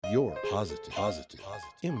your positive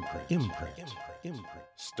imprint.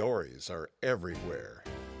 Stories are everywhere.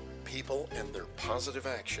 People and their positive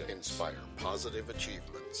action inspire positive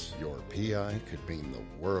achievements. Your PI could mean the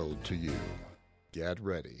world to you. Get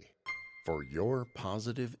ready for your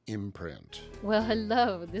positive imprint. Well,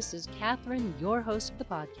 hello. This is Catherine, your host of the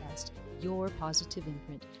podcast, Your Positive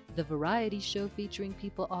Imprint, the variety show featuring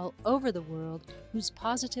people all over the world whose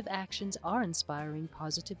positive actions are inspiring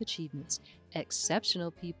positive achievements.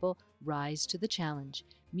 Exceptional people rise to the challenge.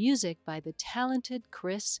 Music by the talented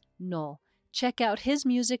Chris Knoll. Check out his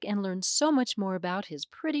music and learn so much more about his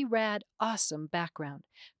pretty rad, awesome background.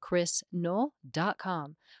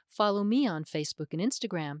 ChrisKnoll.com. Follow me on Facebook and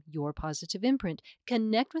Instagram, Your Positive Imprint.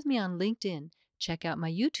 Connect with me on LinkedIn. Check out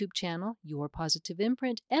my YouTube channel, Your Positive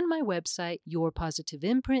Imprint, and my website,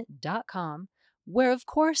 yourpositiveimprint.com, where, of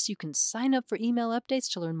course, you can sign up for email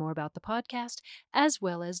updates to learn more about the podcast, as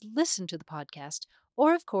well as listen to the podcast.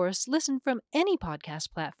 Or, of course, listen from any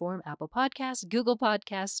podcast platform, Apple Podcasts, Google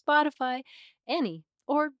Podcasts, Spotify, any,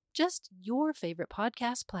 or just your favorite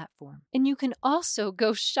podcast platform. And you can also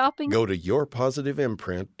go shopping. Go to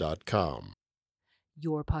yourpositiveimprint.com.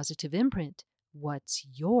 Your Positive Imprint. What's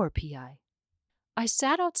your PI? I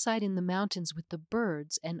sat outside in the mountains with the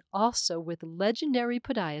birds and also with legendary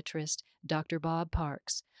podiatrist Dr. Bob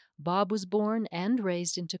Parks. Bob was born and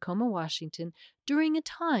raised in Tacoma, Washington, during a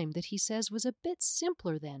time that he says was a bit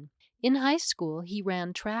simpler then. In high school, he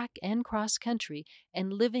ran track and cross country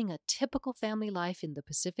and living a typical family life in the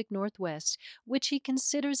Pacific Northwest, which he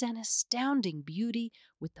considers an astounding beauty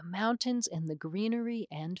with the mountains and the greenery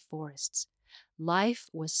and forests. Life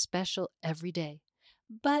was special every day.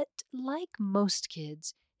 But like most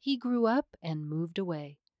kids, he grew up and moved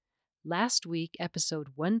away. Last week, episode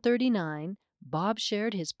 139, Bob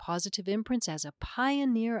shared his positive imprints as a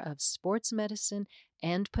pioneer of sports medicine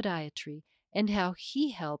and podiatry and how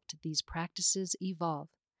he helped these practices evolve.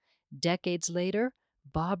 Decades later,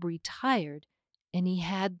 Bob retired, and he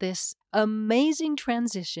had this amazing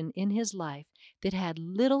transition in his life that had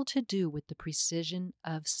little to do with the precision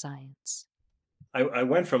of science. I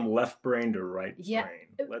went from left brain to right brain.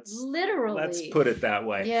 Literally. Let's put it that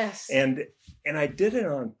way. Yes. And I did it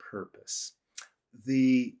on purpose.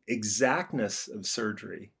 The exactness of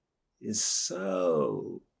surgery is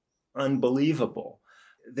so unbelievable.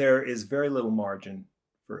 There is very little margin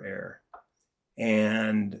for error.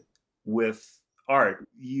 And with art,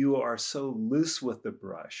 you are so loose with the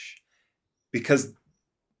brush because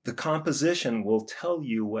the composition will tell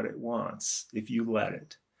you what it wants if you let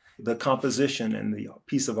it. The composition and the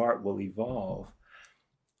piece of art will evolve.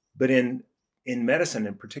 But in medicine,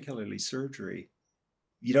 and particularly surgery,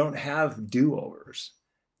 you don't have do-overs.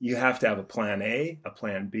 You have to have a plan A, a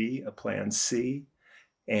plan B, a plan C.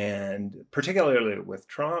 And particularly with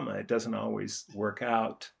trauma, it doesn't always work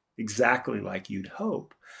out exactly like you'd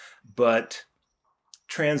hope. But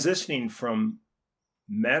transitioning from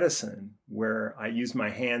medicine, where I use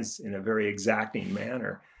my hands in a very exacting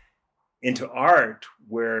manner, into art,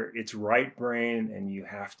 where it's right brain and you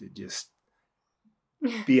have to just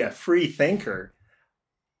be a free thinker,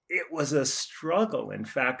 it was a struggle. In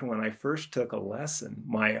fact, when I first took a lesson,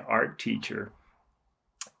 my art teacher,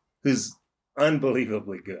 who's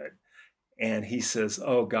unbelievably good, and he says,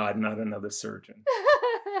 "Oh God, not another surgeon."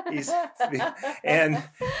 And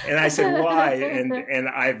I said, "Why?" And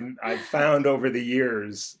I've found over the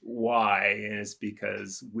years why, and it's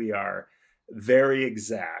because we are very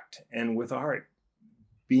exact. And with art,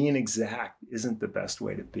 being exact isn't the best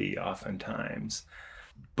way to be oftentimes.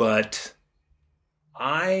 But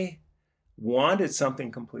I wanted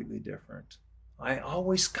something completely different. I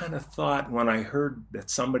always kind of thought, when I heard that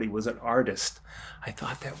somebody was an artist, I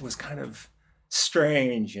thought that was kind of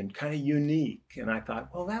strange and kind of unique. And I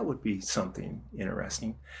thought, well, that would be something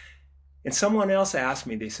interesting. And someone else asked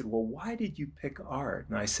me, they said, "Well, why did you pick art?"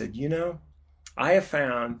 And I said, I have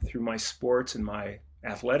found through my sports and my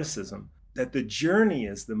athleticism that the journey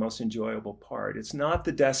is the most enjoyable part. It's not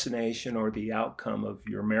the destination or the outcome of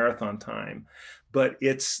your marathon time, but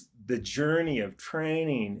it's the journey of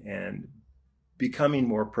training and becoming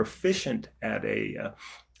more proficient at a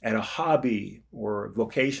hobby or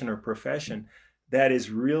vocation or profession that is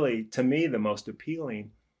really, to me, the most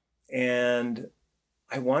appealing. And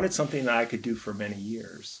I wanted something that I could do for many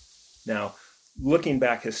years. Now, looking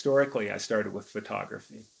back historically, I started with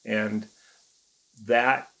photography, and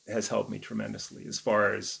that has helped me tremendously as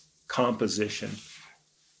far as composition.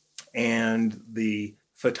 And the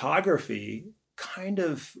photography kind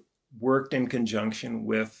of worked in conjunction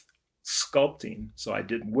with sculpting. So I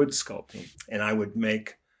did wood sculpting, and I would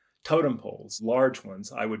make totem poles, large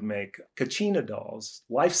ones. I would make Kachina dolls,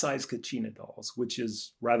 life-size Kachina dolls, which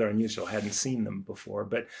is rather unusual. I hadn't seen them before,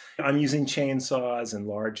 but I'm using chainsaws and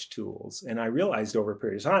large tools. And I realized over a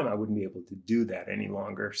period of time, I wouldn't be able to do that any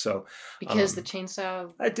longer. So because the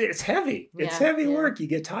chainsaw, it's heavy. It's Yeah, heavy yeah. work. You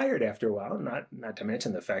get tired after a while, not to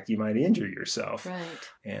mention the fact you might injure yourself. right.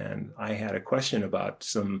 And I had a question about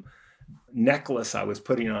some necklace I was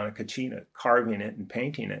putting on a Kachina, carving it and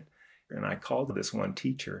painting it. And I called this one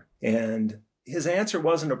teacher, and his answer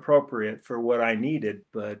wasn't appropriate for what I needed,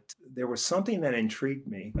 but there was something that intrigued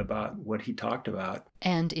me about what he talked about.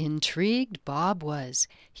 And intrigued Bob was.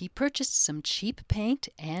 He purchased some cheap paint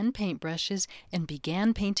and paintbrushes and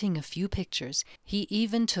began painting a few pictures. He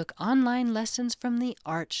even took online lessons from the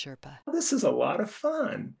Art Sherpa. This is a lot of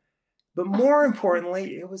fun, but more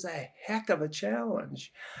importantly, it was a heck of a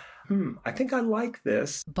challenge. I think I like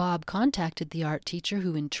this. Bob contacted the art teacher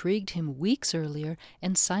who intrigued him weeks earlier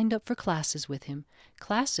and signed up for classes with him.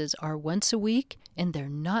 Classes are once a week, and they're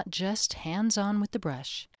not just hands-on with the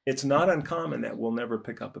brush. It's not uncommon that we'll never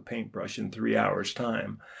pick up a paintbrush in 3 hours'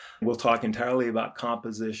 time. We'll talk entirely about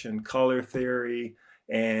composition, color theory,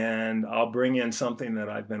 and I'll bring in something that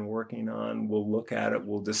I've been working on. We'll look at it,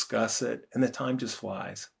 we'll discuss it, and the time just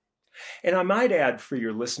flies. And I might add for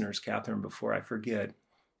your listeners, Catherine, before I forget,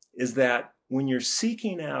 is that when you're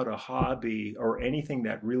seeking out a hobby or anything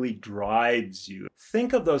that really drives you,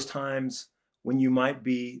 think of those times when you might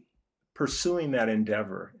be pursuing that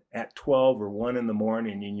endeavor at 12 or 1 in the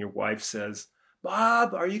morning and your wife says,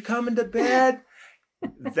 "Bob, are you coming to bed?"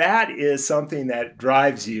 That is something that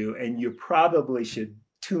drives you, and you probably should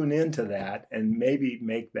tune into that and maybe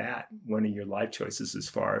make that one of your life choices as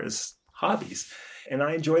far as hobbies. And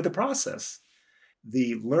I enjoy the process.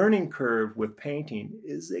 The learning curve with painting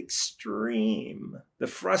is extreme. The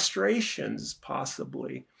frustrations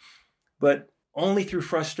possibly, but only through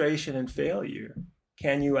frustration and failure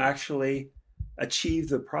can you actually achieve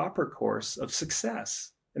the proper course of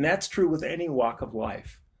success. And that's true with any walk of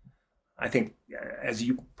life. I think, as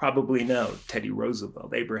you probably know, Teddy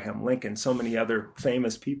Roosevelt, Abraham Lincoln, so many other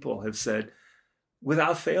famous people have said,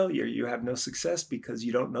 without failure, you have no success because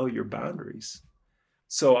you don't know your boundaries.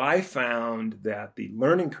 So I found that the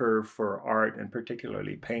learning curve for art, and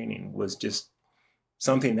particularly painting, was just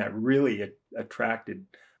something that really attracted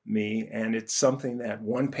me. And it's something that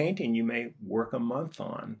one painting you may work a month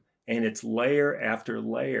on. And it's layer after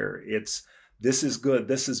layer. It's this is good,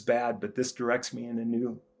 this is bad, but this directs me in a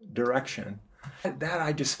new direction. That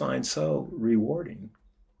I just find so rewarding.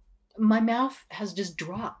 My mouth has just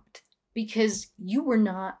dropped because you were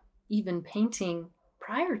not even painting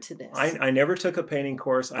prior to this. I never took a painting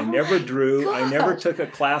course. I Oh never my drew. I never gosh. took a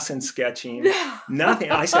class in sketching. No. Nothing.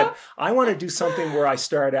 I said, I want to do something where I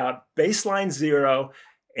start out baseline 0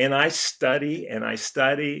 and I study and I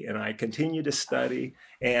study and I continue to study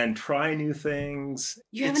and try new things.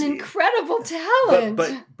 You have an incredible talent.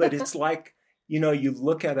 But it's like, you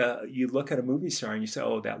look at a movie star and you say,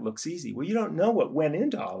 oh, that looks easy. Well, you don't know what went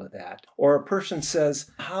into all of that. Or a person says,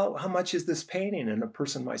 how much is this painting? And a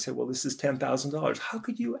person might say, well, this is $10,000. How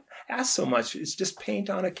could you ask so much? It's just paint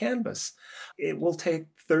on a canvas. It will take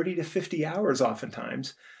 30 to 50 hours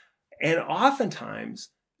oftentimes. And oftentimes,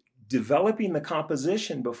 developing the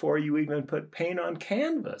composition before you even put paint on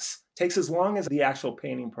canvas takes as long as the actual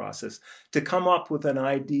painting process to come up with an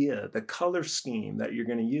idea, the color scheme that you're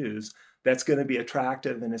going to use that's going to be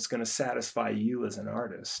attractive and it's going to satisfy you as an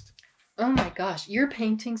artist. Oh my gosh, your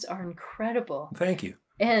paintings are incredible. Thank you.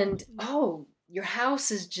 And your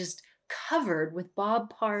house is just covered with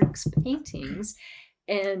Bob Parks paintings.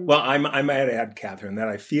 And Well, I might add, Catherine, that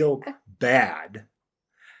I feel bad.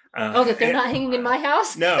 that they're not hanging in my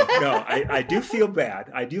house? No, I do feel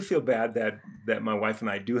bad. I do feel bad that my wife and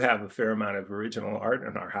I do have a fair amount of original art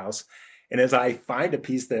in our house. And as I find a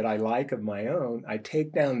piece that I like of my own, I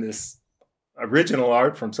take down this original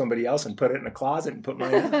art from somebody else and put it in a closet and put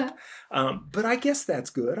mine out. But I guess that's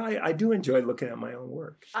good. I do enjoy looking at my own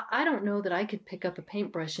work. I don't know that I could pick up a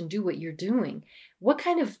paintbrush and do what you're doing. What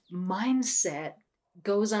kind of mindset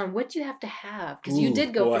goes on? What do you have to have? Because you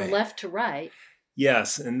did go from left to right.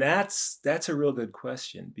 Yes, and that's a real good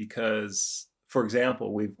question because, for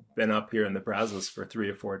example, we've been up here in the Brazos for 3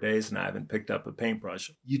 or 4 days and I haven't picked up a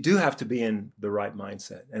paintbrush. You do have to be in the right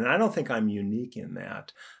mindset. And I don't think I'm unique in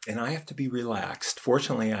that. And I have to be relaxed.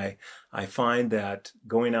 Fortunately, I find that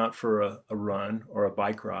going out for a run or a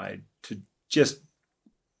bike ride to just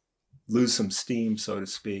lose some steam, so to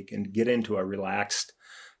speak, and get into a relaxed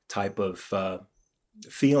type of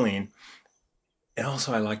feeling. And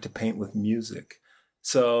also I like to paint with music.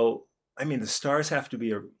 So I mean, the stars have to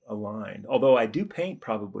be aligned. Although I do paint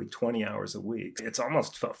probably 20 hours a week. It's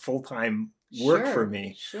almost full-time work for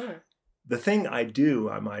me. Sure. The thing I do,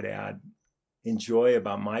 I might add, enjoy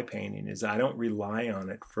about my painting is I don't rely on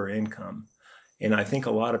it for income. And I think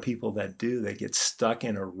a lot of people that do, they get stuck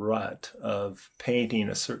in a rut of painting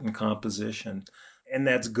a certain composition. And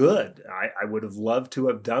that's good. I would have loved to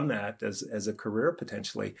have done that as a career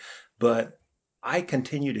potentially. But I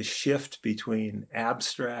continue to shift between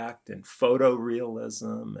abstract and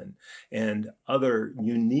photorealism and other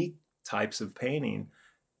unique types of painting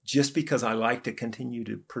just because I like to continue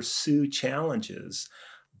to pursue challenges.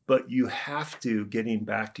 But you have to, getting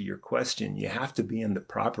back to your question, you have to be in the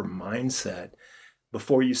proper mindset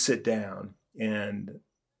before you sit down. And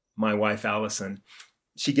my wife, Allison,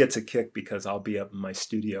 she gets a kick because I'll be up in my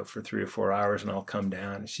studio for 3 or 4 hours and I'll come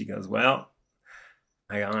down and she goes, well,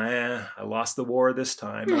 I lost the war this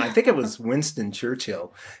time. And I think it was Winston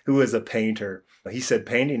Churchill, who was a painter. He said,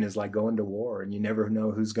 painting is like going to war and you never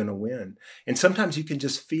know who's going to win. And sometimes you can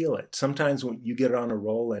just feel it. Sometimes when you get on a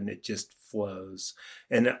roll and it just flows.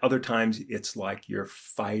 And other times it's like you're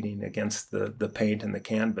fighting against the paint and the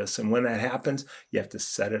canvas. And when that happens, you have to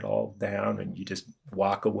set it all down and you just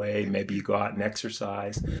walk away. Maybe you go out and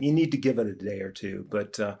exercise. You need to give it a day or two.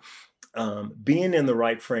 But being in the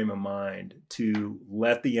right frame of mind to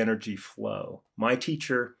let the energy flow. My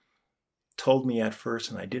teacher told me at first,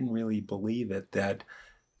 and I didn't really believe it, that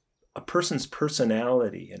a person's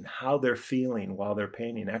personality and how they're feeling while they're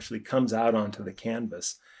painting actually comes out onto the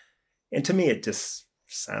canvas. And to me, it just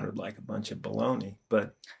sounded like a bunch of baloney,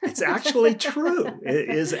 but it's actually true. It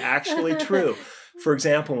is actually true. For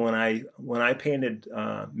example, when I painted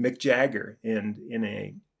Mick Jagger in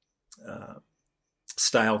a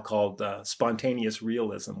style called spontaneous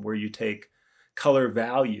realism, where you take color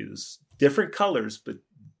values, different colors,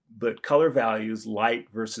 but color values, light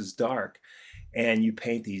versus dark, and you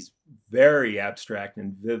paint these very abstract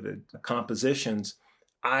and vivid compositions.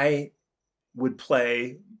 I would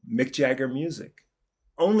play Mick Jagger music,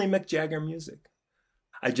 only Mick Jagger music.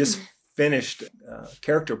 I just finished a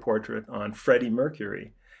character portrait on Freddie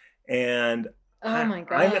Mercury, and oh my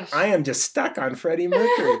gosh, I am just stuck on Freddie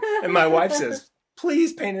Mercury. And my wife says,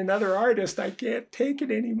 please paint another artist. I can't take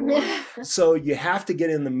it anymore. So you have to get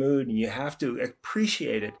in the mood and you have to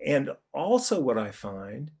appreciate it. And also what I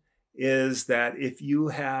find is that if you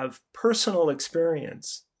have personal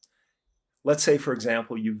experience, let's say, for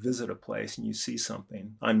example, you visit a place and you see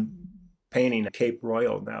something. I'm painting Cape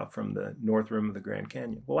Royal now from the North Rim of the Grand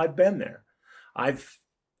Canyon. Well, I've been there. I've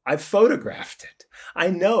photographed it. I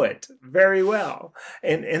know it very well.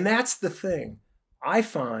 And that's the thing. I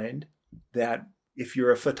find that if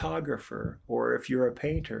you're a photographer or if you're a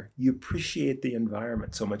painter, you appreciate the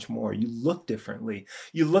environment so much more. You look differently.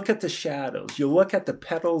 You look at the shadows. You look at the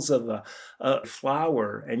petals of a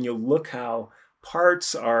flower, and you look how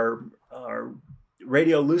parts are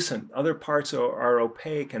radiolucent, other parts are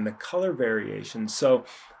opaque, and the color variations. So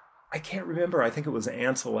I can't remember. I think it was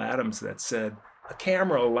Ansel Adams that said, a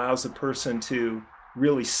camera allows a person to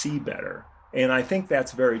really see better. And I think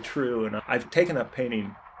that's very true. And I've taken up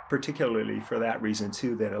painting particularly for that reason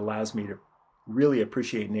too, that allows me to really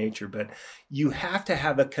appreciate nature. But you have to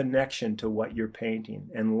have a connection to what you're painting.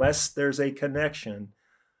 Unless there's a connection,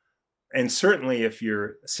 and certainly if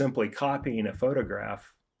you're simply copying a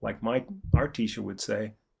photograph, like my art teacher would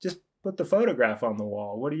say, just put the photograph on the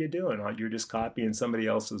wall. What are you doing? You're just copying somebody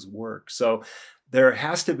else's work. So there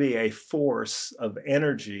has to be a force of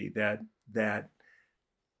energy that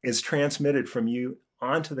is transmitted from you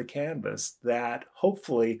onto the canvas that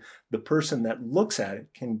hopefully the person that looks at it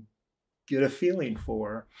can get a feeling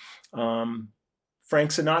for. Frank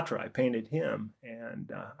Sinatra, I painted him,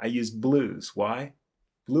 and I used blues. Why?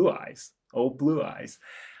 Blue eyes, old blue eyes.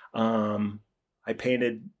 I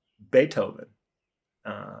painted Beethoven,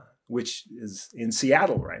 which is in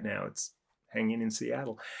Seattle right now. It's hanging in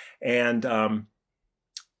Seattle. And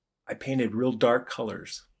I painted real dark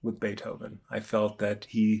colors with Beethoven. I felt that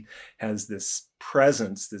he has this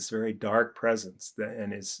presence, this very dark presence,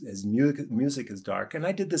 and his music is dark. And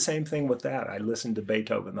I did the same thing with that. I listened to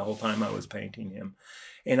Beethoven the whole time I was painting him.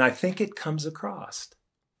 And I think it comes across.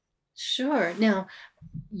 Sure. Now,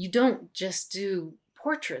 you don't just do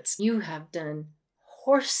portraits. You have done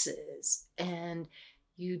horses, and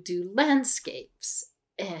you do landscapes,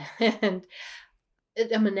 and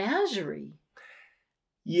a menagerie.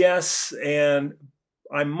 Yes, and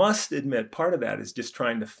I must admit, part of that is just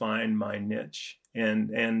trying to find my niche.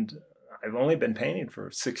 And I've only been painting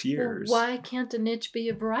for 6 years. Well, why can't a niche be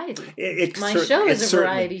a variety? My show show is a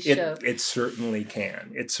variety show. It certainly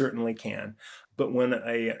can. It certainly can. But when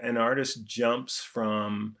an artist jumps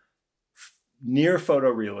from near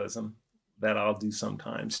photorealism that I'll do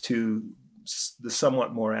sometimes to the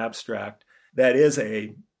somewhat more abstract. That is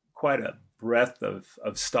quite a breadth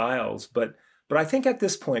of styles, but I think at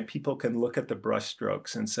this point people can look at the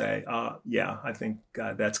brushstrokes and say, yeah, I think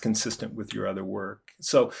that's consistent with your other work.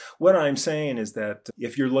 So what I'm saying is that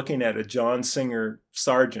if you're looking at a John Singer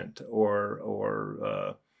Sargent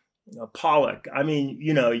or Pollock, I mean,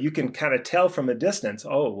 you can kind of tell from a distance,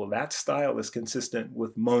 oh, well, that style is consistent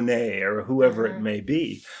with Monet or whoever it may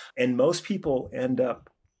be. And most people end up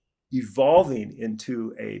evolving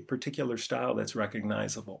into a particular style that's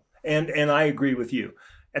recognizable. And I agree with you.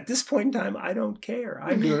 At this point in time, I don't care.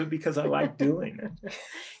 I'm doing it because I like doing it.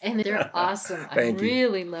 And they're awesome. I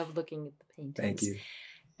really love looking at the paintings. Thank you.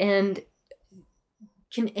 And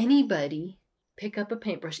can anybody pick up a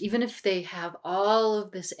paintbrush, even if they have all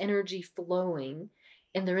of this energy flowing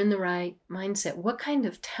and they're in the right mindset? What kind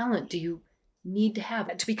of talent do you need to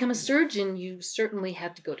have? To become a surgeon, you certainly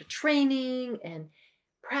have to go to training and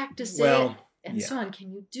practice it and so on.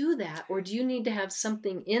 Can you do that? Or do you need to have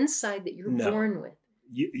something inside that you're born with?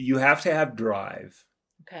 You have to have drive.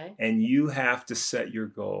 Okay. And you have to set your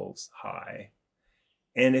goals high.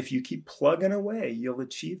 And if you keep plugging away, you'll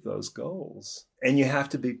achieve those goals. And you have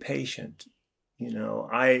to be patient.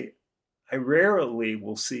 I rarely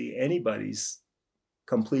will see anybody's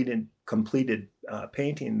completed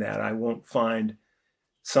painting that I won't find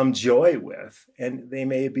some joy with. And they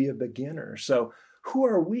may be a beginner. So who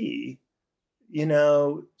are we,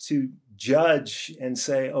 to judge and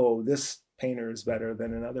say, oh, this painter is better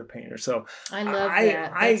than another painter? So I love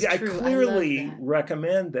that. I clearly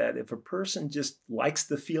recommend that if a person just likes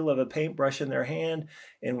the feel of a paintbrush in their hand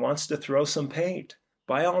and wants to throw some paint,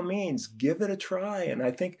 by all means, give it a try. And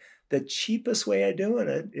I think the cheapest way of doing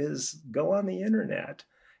it is go on the internet.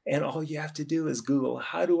 And all you have to do is Google,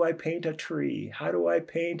 how do I paint a tree? How do I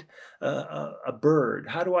paint a bird?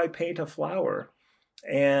 How do I paint a flower?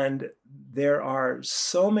 And there are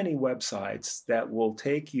so many websites that will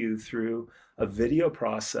take you through a video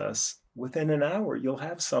process. Within an hour, you'll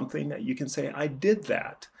have something that you can say, I did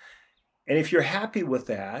that. And if you're happy with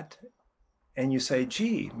that and you say,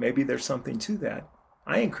 gee, maybe there's something to that,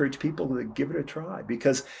 I encourage people to give it a try,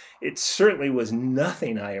 because it certainly was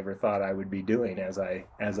nothing I ever thought I would be doing as I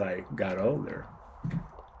got older.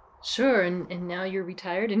 Sure. And now you're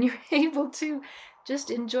retired and you're able to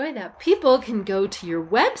just enjoy that. People can go to your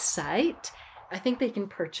website. I think they can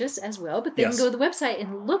purchase as well, but they can go to the website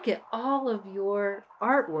and look at all of your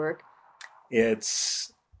artwork.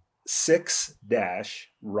 It's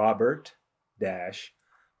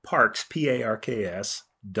 6-Robert-Parks, P-A-R-K-S,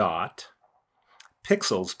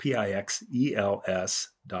 .pixels,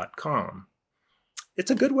 P-I-X-E-L-S.com.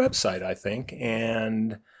 It's a good website, I think,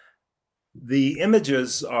 and the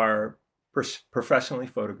images are professionally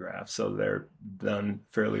photographed, so they're done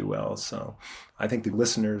fairly well. So I think the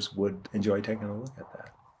listeners would enjoy taking a look at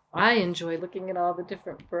that. I enjoy looking at all the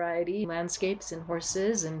different variety landscapes and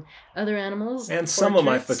horses and other animals. And some of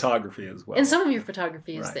my photography as well. And some of your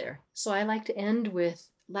photography is there. So I like to end with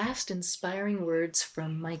last inspiring words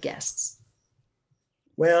from my guests.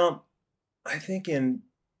 Well, I think in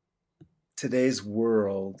today's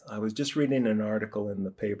world, I was just reading an article in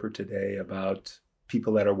the paper today about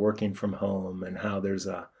people that are working from home and how there's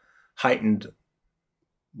a heightened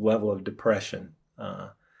level of depression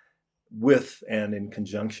with and in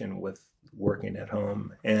conjunction with working at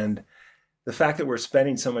home. And the fact that we're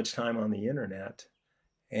spending so much time on the internet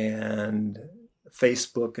and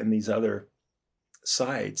Facebook and these other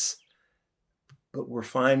sites, but we're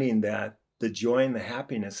finding that the joy and the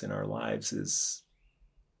happiness in our lives is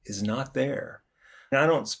not there. And I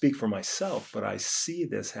don't speak for myself, but I see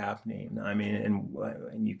this happening. I mean,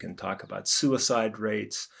 and you can talk about suicide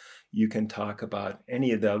rates, you can talk about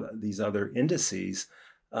any of these other indices,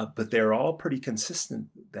 but they're all pretty consistent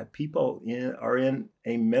that people are in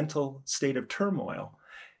a mental state of turmoil.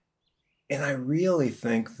 And I really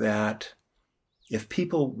think that if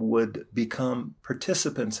people would become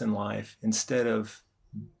participants in life instead of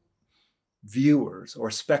viewers or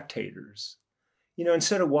spectators,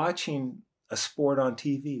 instead of watching a sport on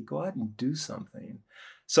TV, go out and do something.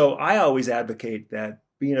 So I always advocate that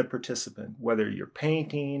being a participant, whether you're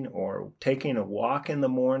painting or taking a walk in the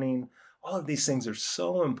morning, all of these things are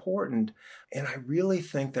so important. And I really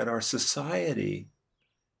think that our society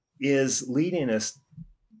is leading us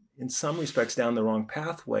in some respects down the wrong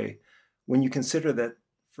pathway when you consider that,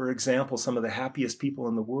 for example, some of the happiest people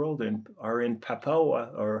in the world are in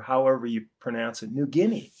Papua, or however you pronounce it, New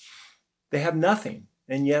Guinea. They have nothing,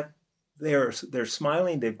 and yet they're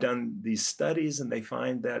smiling. They've done these studies, and they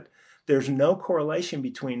find that there's no correlation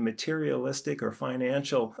between materialistic or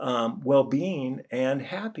financial well-being and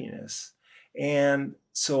happiness. And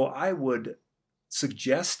so I would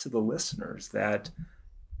suggest to the listeners that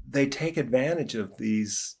they take advantage of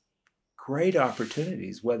these great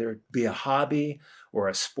opportunities, whether it be a hobby or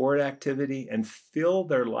a sport activity, and fill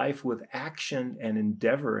their life with action and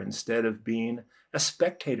endeavor instead of being a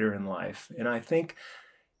spectator in life. And I think,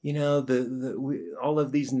 all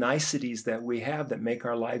of these niceties that we have that make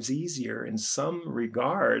our lives easier in some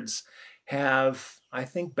regards have, I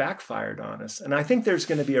think, backfired on us. And I think there's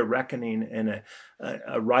going to be a reckoning and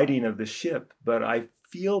a righting of the ship, but I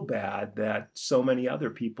feel bad that so many other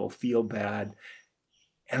people feel bad.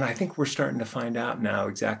 And I think we're starting to find out now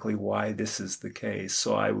exactly why this is the case.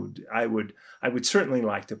 So I would certainly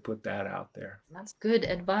like to put that out there. That's good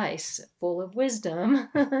advice, full of wisdom.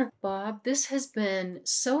 Bob, this has been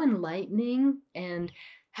so enlightening, and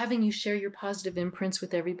having you share your positive imprints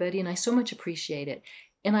with everybody, and I so much appreciate it.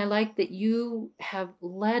 And I like that you have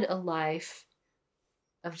led a life,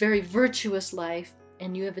 a very virtuous life,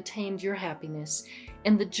 and you have attained your happiness.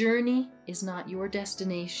 And the journey is not your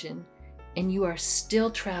destination. And you are still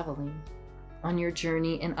traveling on your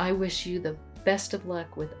journey. And I wish you the best of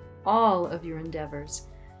luck with all of your endeavors,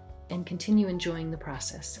 and continue enjoying the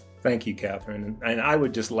process. Thank you, Catherine. And I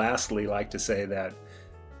would just lastly like to say that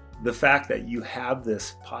the fact that you have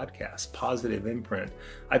this podcast, Positive Imprint,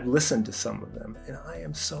 I've listened to some of them, and I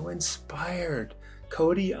am so inspired.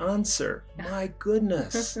 Cody Unser, my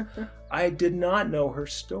goodness. I did not know her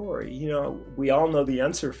story. We all know the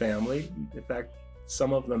Unser family. In fact,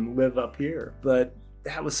 some of them live up here, but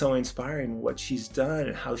that was so inspiring what she's done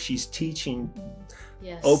and how she's teaching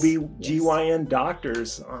OBGYN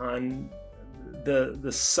doctors on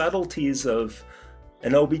the subtleties of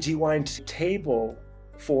an OBGYN table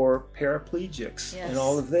for paraplegics and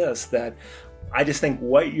all of this. That I just think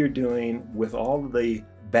what you're doing with all of the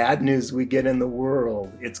bad news we get in the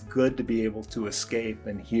world, it's good to be able to escape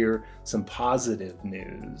and hear some positive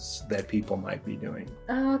news that people might be doing.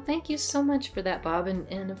 Oh, thank you so much for that, Bob.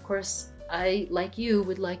 And of course, I, like you,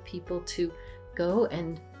 would like people to go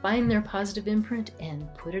and find their positive imprint and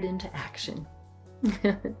put it into action.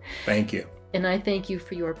 Thank you. And I thank you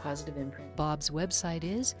for your positive imprint. Bob's website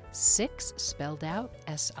is SIX, spelled out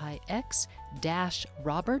SIX,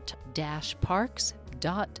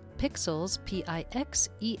 Robert-Parks.pixels,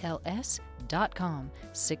 PIXELS.com,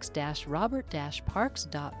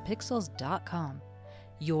 6-Robert-Parks.pixels.com.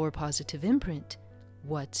 Your positive imprint.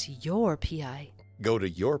 What's your PI? Go to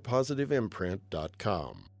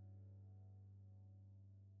yourpositiveimprint.com.